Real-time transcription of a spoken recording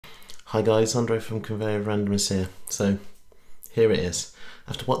Hi guys, Andre from Conveyor Randomness here. So, here it is.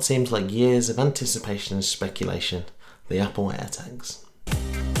 After what seems like years of anticipation and speculation, the Apple AirTags.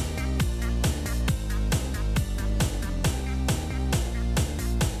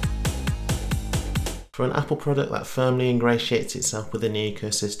 For an Apple product that firmly ingratiates itself within the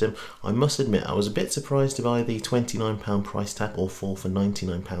ecosystem, I must admit I was a bit surprised by the £29 price tag, or 4 for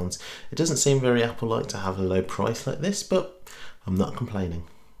 £99. It doesn't seem very Apple-like to have a low price like this, but I'm not complaining.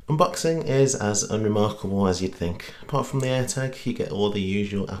 Unboxing is as unremarkable as you'd think. Apart from the AirTag, you get all the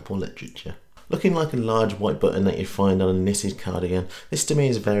usual Apple literature. Looking like a large white button that you'd find on a knitted cardigan, this to me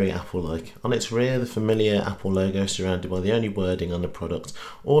is very Apple-like. On its rear, the familiar Apple logo surrounded by the only wording on the product,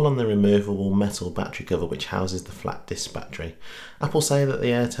 all on the removable metal battery cover which houses the flat disc battery. Apple say that the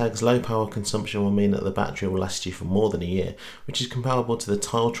AirTag's low power consumption will mean that the battery will last you for more than a year, which is comparable to the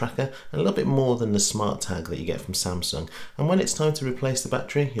Tile Tracker and a little bit more than the Smart Tag that you get from Samsung. And when it's time to replace the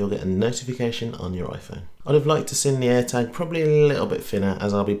battery, you'll get a notification on your iPhone. I'd have liked to see the AirTag probably a little bit thinner,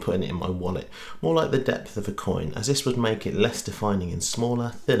 as I'll be putting it in my wallet, more like the depth of a coin, as this would make it less defining in smaller,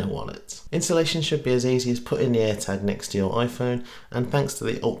 thinner wallets. Installation should be as easy as putting the AirTag next to your iPhone, and thanks to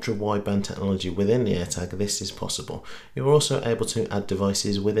the ultra wideband technology within the AirTag, this is possible. You're also able to add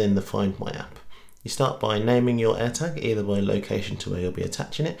devices within the Find My app. You start by naming your AirTag, either by location to where you'll be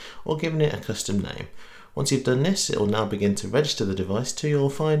attaching it, or giving it a custom name. Once you've done this, it will now begin to register the device to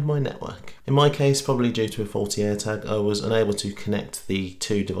your Find My network. In my case, probably due to a faulty AirTag, I was unable to connect the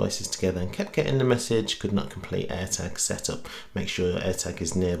two devices together and kept getting the message, could not complete AirTag setup. Make sure your AirTag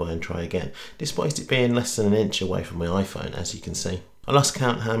is nearby and try again, despite it being less than an inch away from my iPhone, as you can see. I lost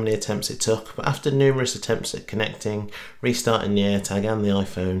count how many attempts it took, but after numerous attempts at connecting, restarting the AirTag and the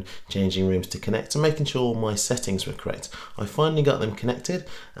iPhone, changing rooms to connect and making sure all my settings were correct, I finally got them connected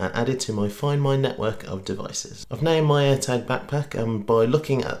and added to my Find My network of devices. I've named my AirTag backpack, and by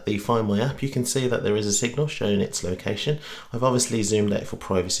looking at the Find My app you can see that there is a signal showing its location. I've obviously zoomed out for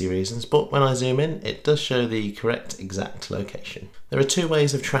privacy reasons, but when I zoom in it does show the correct exact location. There are two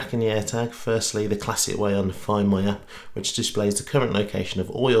ways of tracking the AirTag. Firstly, the classic way on the Find My app, which displays the current location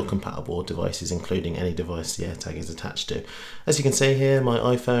of all your compatible devices, including any device the AirTag is attached to. As you can see here, my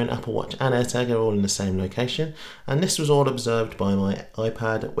iPhone, Apple Watch and AirTag are all in the same location, and this was all observed by my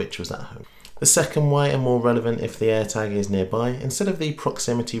iPad, which was at home. The second way, and more relevant if the AirTag is nearby, instead of the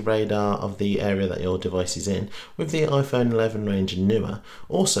proximity radar of the area that your device is in, with the iPhone 11 range and newer,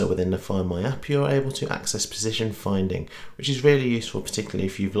 also within the Find My app, you're able to access position finding, which is really useful particularly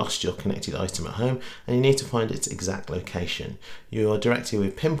if you've lost your connected item at home and you need to find its exact location. You are directed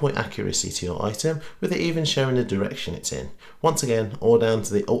with pinpoint accuracy to your item, with it even showing the direction it's in. Once again, all down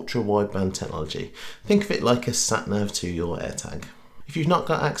to the ultra wideband technology. Think of it like a sat-nav to your AirTag. If you've not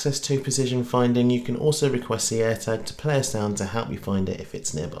got access to position finding, you can also request the AirTag to play a sound to help you find it if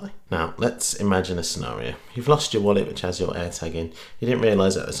it's nearby. Now, let's imagine a scenario. You've lost your wallet which has your AirTag in. You didn't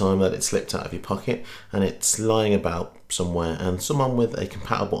realise at the time that it slipped out of your pocket and it's lying about somewhere, and someone with a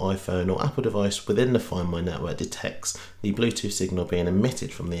compatible iPhone or Apple device within the Find My network detects the Bluetooth signal being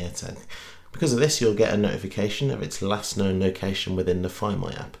emitted from the AirTag. Because of this, you'll get a notification of its last known location within the Find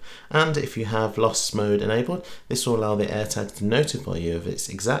My app. And if you have lost mode enabled, this will allow the AirTag to notify you of its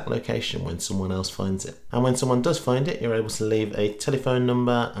exact location when someone else finds it. And when someone does find it, you're able to leave a telephone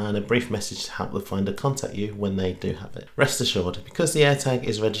number and a brief message to help the finder contact you when they do have it. Rest assured, because the AirTag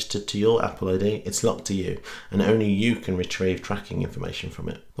is registered to your Apple ID, it's locked to you, and only you can retrieve tracking information from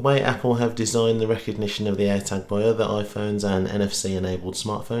it. The way Apple have designed the recognition of the AirTag by other iPhones and NFC-enabled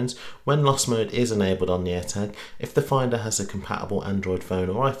smartphones, when lost mode is enabled on the AirTag, if the finder has a compatible Android phone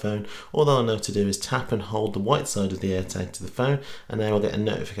or iPhone, all they'll know to do is tap and hold the white side of the AirTag to the phone, and they will get a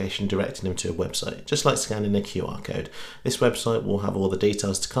notification directing them to a website, just like scanning a QR code. This website will have all the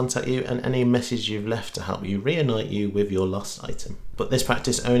details to contact you and any message you've left to help you reunite you with your lost item. But this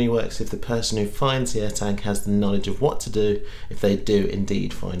practice only works if the person who finds the AirTag has the knowledge of what to do if they do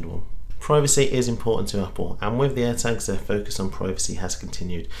indeed find one. Privacy is important to Apple, and with the AirTags their focus on privacy has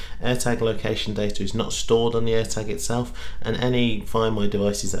continued. AirTag location data is not stored on the AirTag itself, and any Find My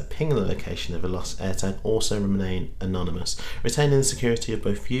devices that ping the location of a lost AirTag also remain anonymous, retaining the security of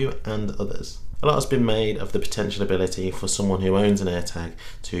both you and others. A lot has been made of the potential ability for someone who owns an AirTag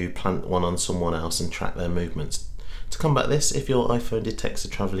to plant one on someone else and track their movements. To combat this, if your iPhone detects a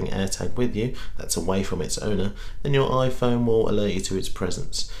travelling AirTag with you that's away from its owner, then your iPhone will alert you to its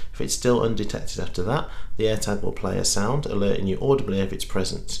presence. If it's still undetected after that, the AirTag will play a sound alerting you audibly of its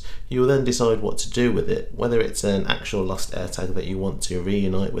presence. You will then decide what to do with it, whether it's an actual lost AirTag that you want to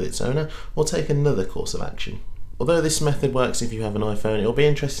reunite with its owner or take another course of action. Although this method works if you have an iPhone, it'll be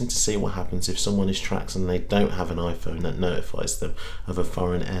interesting to see what happens if someone is tracked and they don't have an iPhone that notifies them of a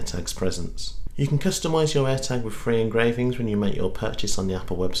foreign AirTag's presence. You can customise your AirTag with free engravings when you make your purchase on the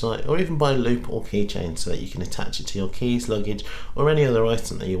Apple website, or even buy a loop or keychain so that you can attach it to your keys, luggage, or any other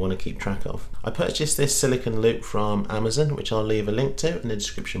item that you want to keep track of. I purchased this silicone loop from Amazon, which I'll leave a link to in the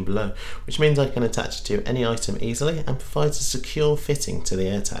description below, which means I can attach it to any item easily and provides a secure fitting to the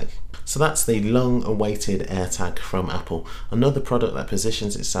AirTag. So that's the long-awaited AirTag from Apple, another product that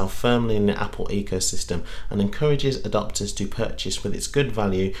positions itself firmly in the Apple ecosystem and encourages adopters to purchase with its good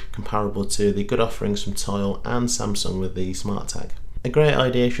value comparable to the good offerings from Tile and Samsung with the SmartTag. A great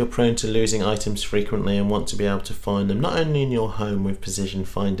idea if you're prone to losing items frequently and want to be able to find them not only in your home with precision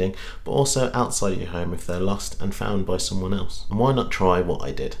finding, but also outside your home if they're lost and found by someone else. And why not try what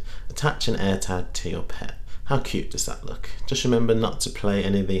I did? Attach an AirTag to your pet. How cute does that look? Just remember not to play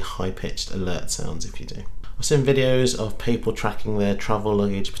any of the high-pitched alert sounds if you do. I've seen videos of people tracking their travel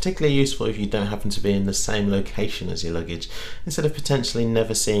luggage, particularly useful if you don't happen to be in the same location as your luggage. Instead of potentially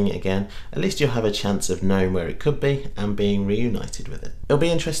never seeing it again, at least you'll have a chance of knowing where it could be and being reunited with it. It'll be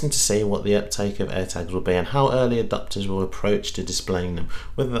interesting to see what the uptake of AirTags will be and how early adopters will approach to displaying them,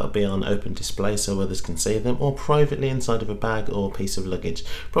 whether that'll be on open display so others can see them, or privately inside of a bag or piece of luggage,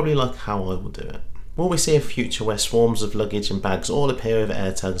 probably like how I will do it. Will we see a future where swarms of luggage and bags all appear with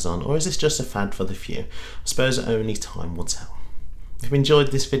AirTags on, or is this just a fad for the few? I suppose only time will tell. If you enjoyed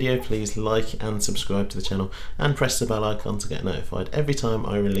this video, please like and subscribe to the channel and press the bell icon to get notified every time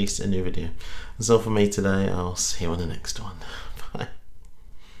I release a new video. That's all for me today. I'll see you on the next one. Bye.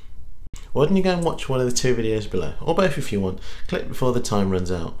 Why don't you go and watch one of the two videos below, or both if you want. Click before the time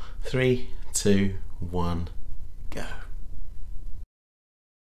runs out. 3, 2, 1...